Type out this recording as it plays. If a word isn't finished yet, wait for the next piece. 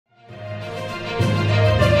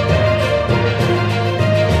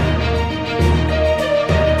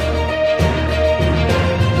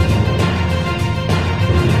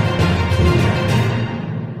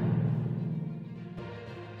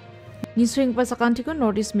Niswing pa sakantikon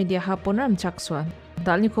Northeast Media Hub-ona rimchaksoa.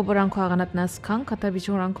 Dalni koborrangko aganat naskang kata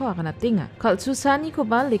bichongrangko aganat tinga. Kalsusani ko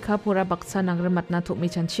ba lekha pora baksa nangrematna thokmi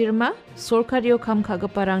chanchirma, sorkario kam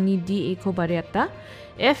kagaparangni DA ko bariata,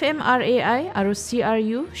 FMRAI aru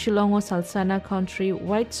CRU Shillongo Salsana Country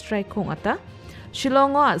White Strike kong ata,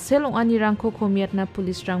 Shillongo selong anirangko komiatna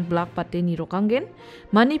pulis rang black pate ni rokanggen,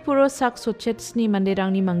 Manipuro sak sochetsni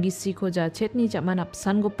manderangni manggisi ko ja chetni jaman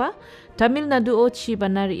apsan gopa, Tamil Nadu o chi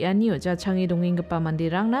banari anio ja changi dongenggepa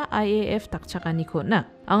manderangna IAF takchakani ko na.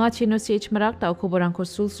 Anga chino CH marak tau koborrangko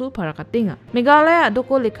sulsul para katinga. Meghalaya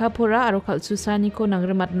adoko lekha pora aro kalsusani ko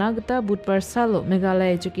nangrematna geta budbar salo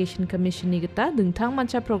Meghalaya Education Commission ni geta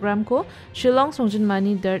dingtangmanchagipa program ko Shillong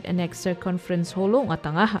Songjinmani Third Annexer Conference holo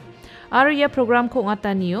ngatangaha. Aro ya program ko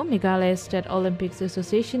ngataniyo Meghalaya State Olympics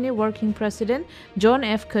Association ni Working President John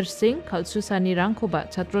F. Kersing kalsusani rangko ba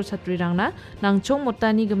chatro-chatri rangna nangchong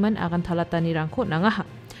motani gemen akan talatani rangko nangaha.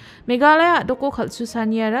 Meghalaya doko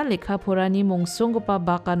kalsusaniara lekha porani mongsonggipa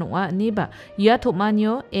baka noa aniba ya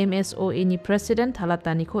tokmanyo MSOA ni President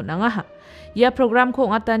talatani ko nangaha. Ya program ko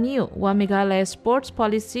ngataniyo wa Meghalaya Sports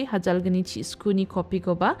Policy hajalgani chi skuni kopi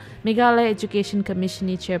ko ba Meghalaya Education Commission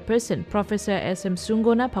ni Chairperson Professor SM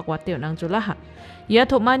Sungona pakwateo nang jolaha. Ya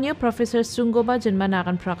tokmanyo Professor Sungoba jenmana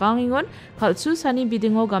akan prakangingon kalsusani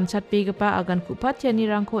bidingo gamchat pegepa agan kupatyani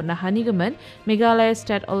rangko nahani gemen Meghalaya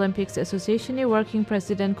State Olympics Association ni Working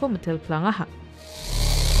President ko metel plangaha.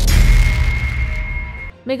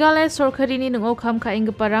 Meghalaya sorkari ni nung okam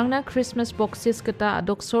kaenggeparangna Christmas boxes keta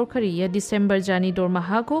adok sorkari ya December jani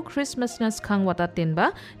dormahago Christmas nas kang watatin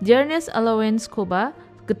ba dearness allowance ko ba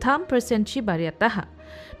getam persenchi bariataha.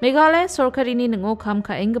 Meghalaya sorkari ni nung okam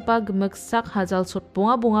kaenggepa gemeksak hazal sot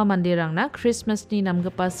bunga-bunga manderangna Christmas ni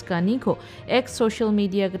namgepa skani ko ex social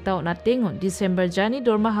media getau natingon December jani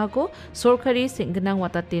dormahago sorkari singgenang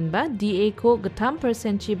watatin ba DA ko getam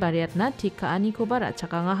persenchi bariatna tika ani ko bara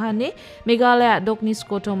chakangahane Meghalaya dokni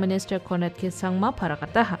skoto minister konet ke sangma para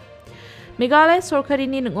kataha. Meghalaya sorkari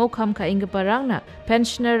ni nung okam kaenggeparangna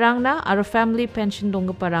pensioner rangna aro family pension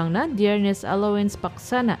donggeparangna dearness allowance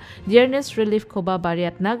paksana dearness relief koba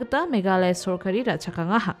bariatna geta Meghalaya sorkari ra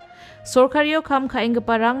chakangaha. Sorkario kam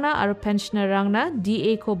kaenggeparangna aro pensioner rangna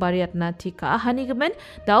DA ko bariatna tika ahani gemen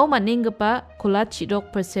dau manenggepa kolachi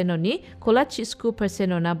dok persenoni kolachi sku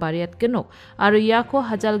persenona bariat genok aro yako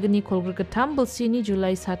hajal geni kolger getam bulsini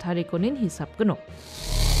Julai 7 hari konin hisap genok.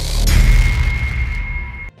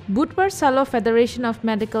 Budvar Salo Federation of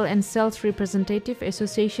Medical and Sales Representative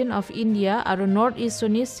Association of India aro North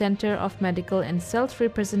Eastern Center of Medical and Sales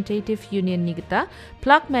Representative Union nigeta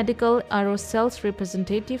plak medical aro sales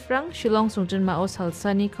representative rang Shillong Songjinmao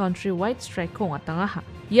Salsani Country White Strike ko ngatangaha.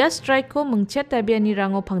 Ya strike ko mengchet dabiani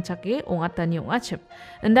rango pangchake ongatani ongachep.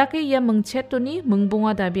 Endake ya mengchet tuni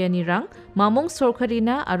mengbunga dabiani rang mamong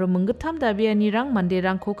sorkarina aro menggetam dabiani rang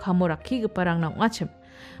manderang ko kamoraki geparang na ongachep.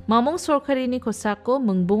 Mamong sorkari ni kosako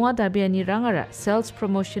mengbunga dabiani rangara Sales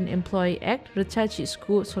Promotion Employee Act recaci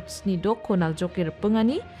sku sotsni dok konal joker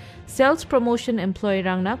pengani Sales Promotion Employee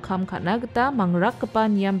rangna kam katna geta mangrak kepa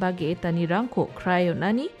niam bagi etani rangko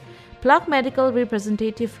krayonani Plak Medical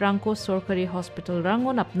Representative rangko sorkari hospital rango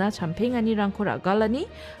napna champengani rangko ragalani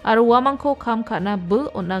aro wamangko kam katna bul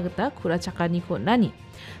onna geta kurachakani ko nani.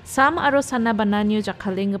 Sam aro sana bananyo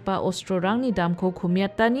jakalenggepa ostro rangni damko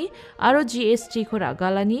kumiatani aro GST ko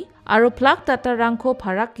ragalani aro plak tata rangko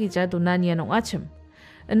parak gija donania nong acem.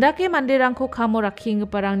 Endake manderangko kamo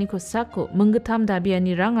rakinggepa rangni ko sako menggetam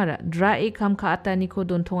dabiani rangara drae kam kaatani ko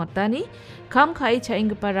dontongatani kam kai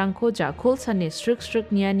chainggepa rangko jakol sane strik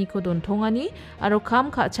niani ko dontongani aro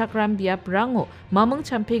kam ka chakram biap rango mameng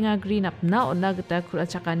champenga green apna onna geta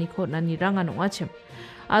kurachakani ko nani ranga nong acem.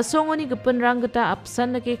 Asongoni gepenrang geta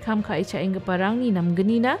apsan lagi kam ka icha enggeparang ni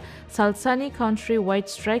namgenina Salsani Country White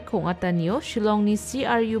Strike ko ngatanio Shillong ni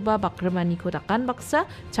CRU ba bakremani ko takan baksa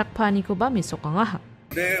chakpani ko ba misokangaha.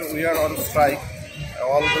 Today we are on strike.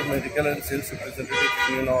 All the medical and sales representative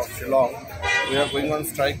union of Shillong, we are going on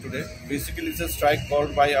strike today. Basically, it's a strike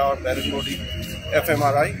called by our parent body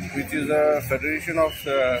FMRI, which is a federation of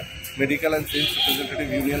medical and sales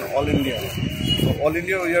representative union all India. So all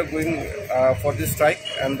India we are going for this strike,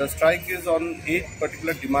 and the strike is on 8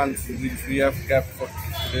 particular demands which we have kept for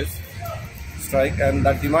this strike, and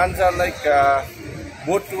the demands are like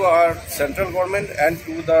both to our central government and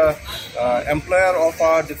to the employer of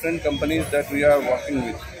our different companies that we are working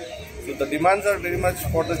with. So the demands are very much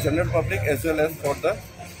for the general public as well as for the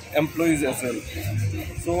employees as well.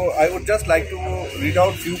 So I would just like to read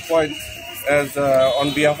out few points as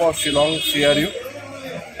on behalf of Shillong CRU.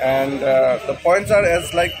 And the points are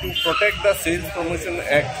as like to protect the Sales Promotion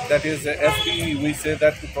Act, that is FP, we say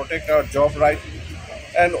that to protect our job right,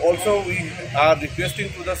 And also we are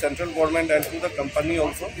requesting to the central government and to the company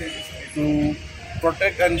also to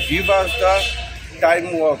protect and give us the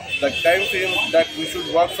time work, the time frame that we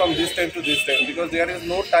should work from this time to this time, because there is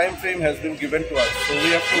no time frame has been given to us. So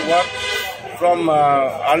we have to work from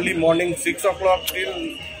early morning 6 o'clock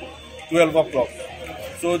till 12 o'clock.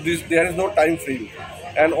 So there is no time frame.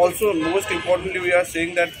 And also most importantly, we are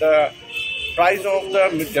saying that the price of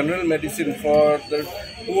the general medicine for the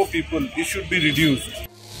poor people, it should be reduced.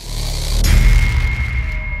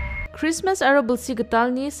 Christmas aro bulsi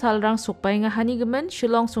gital ni salrang sokpai nga hanigaman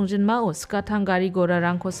Shillong Songjinma o skatang gari gora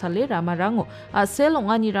rangko sale ramarango asel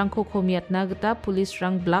ongani rangko komiat nagata police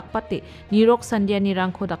rang black pate nirok sandiani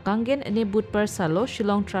rangko dakangen ene budpar salo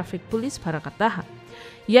Shillong traffic police parakataha.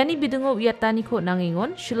 Yani bidungo wiyatani ko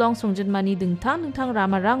nangingon Shillong Songjinma ni dingtang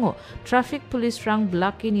ramarango traffic police rang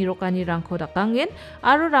black ni rokani rangko dakangen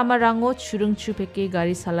aro ramarango churung chupeke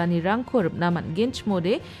gari salani rangko rupnaman gench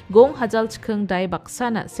mode gong hajal chkeng dai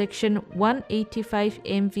baksana section 185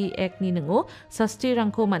 MV Act ni nengo sasti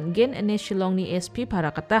rangko mangen ene Shillong ni SP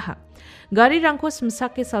parakataha. Gari rangko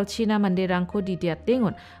semsake salchina mande rangko didiat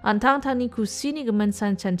tengon antang tani kusini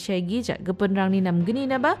gemensan chancai gija gepenrang ni namgeni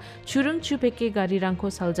naba churung chupeke gari rangko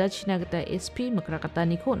salja china geta SP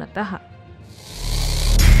makrakatani ko nataha.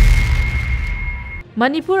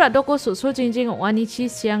 Manipur adoko so jingjing anichi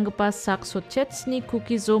siang gepa sak sochet ni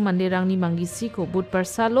kukizo manderang ni manggisi ko budpar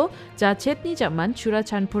salo jachet ni jaman chura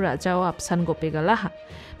chanpura jawa apsan gopegalaha.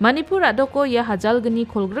 Manipur adoko ya hajal geni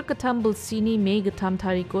kolgrek getam bulsini mei getam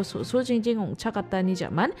tariko so jingjing ongchakata ni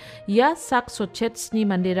jaman ya sak sochet ni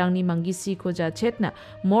manderang ni manggisi ko jachet na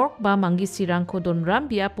mork ba manggisi rangko donram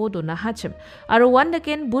biapo dona hachem. Aro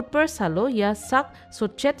wandaken budpar salo ya sak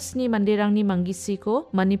sochet ni manderang ni manggisi ko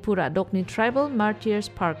Manipur adok ni tribal Martyrs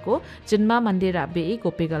Parko jenma mandera bei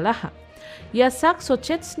gopegalaha. Ya sak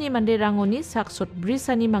sochet ni manderangoni sak sot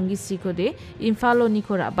brisani manggisi kode infalo ni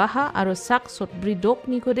ko rabaha aro sak sot bridok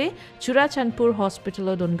ni kode Churachandpur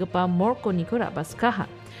Hospital don gepa morko ni ko rabaskaha.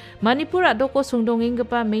 Manipur adoko sungdonging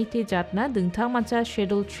gepa meite jatna dingtangmancha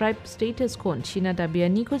scheduled tribe status kon China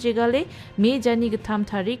dabiani ko jegale me jani getam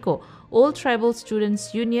tariko All Tribal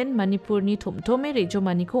Students Union Manipur ni thomthome rejo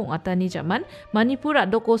maniko atani jaman Manipur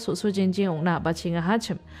adoko so jenje ongna bachinga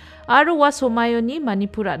hachem. Aro wa somayo ni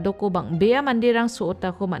Manipur adoko bang bea manderang so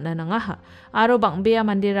otako mananangaha. Aro bang bea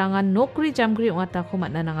manderangan nokri jamgri ongatako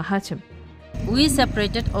mananangahachem. We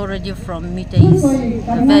separated already from Meiteis,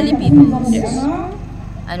 the valley people. Yes.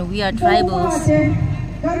 And we are tribals,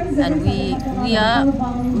 and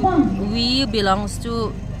we belongs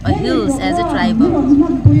to hills as a tribal.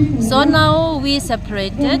 So now we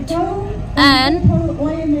separated, and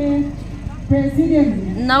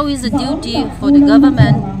now is the duty for the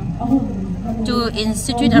government to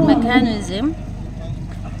institute a mechanism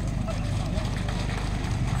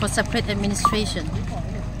for separate administration.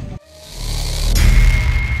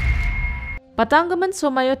 Patanggaman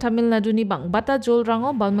somayo Tamil Nadu ni bang bata jol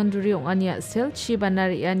rango balmanduri ong ania sel chi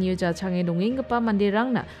banari anio ja change donging gepa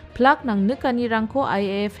manderang na plak nang nekani rangko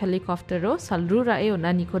IAF helikoptero salrura e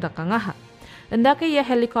onani ko dakangaha. Endake ya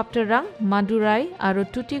helikopter rang Madurai aro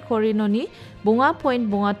tuti korinoni bunga point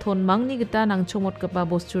bunga thon mangni geta nang chomot gepa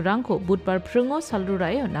bostu rangko budbar prungo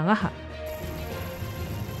salrura e onangaha.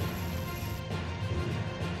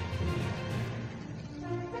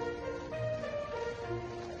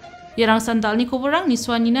 Yarang sandal ni koborrang ni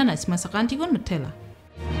suanina na sakantikon metela.